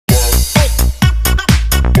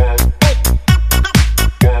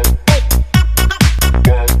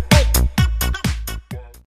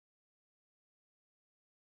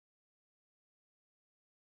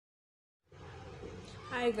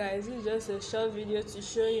Hi guys, this is just a short video to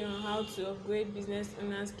show you on how to upgrade business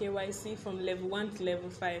owners KYC from level 1 to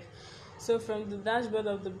level 5. So from the dashboard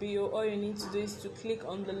of the BO, all you need to do is to click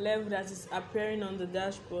on the level that is appearing on the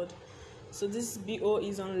dashboard. So this BO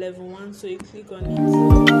is on level 1, so you click on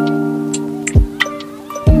it.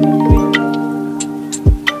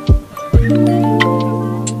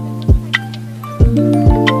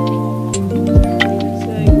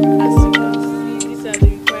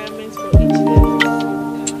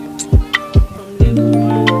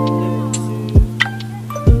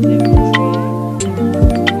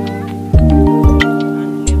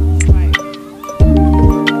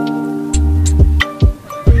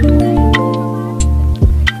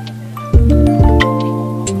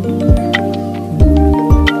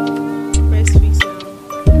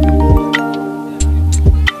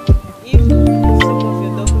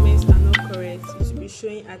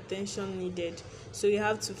 Showing attention needed, so you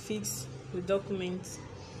have to fix the document.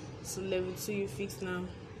 So level 2 you fix now.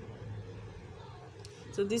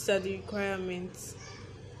 So these are the requirements.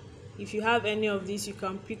 If you have any of these, you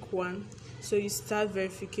can pick one. So you start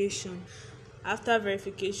verification. After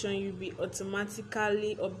verification, you'll be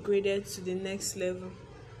automatically upgraded to the next level.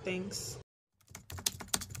 Thanks.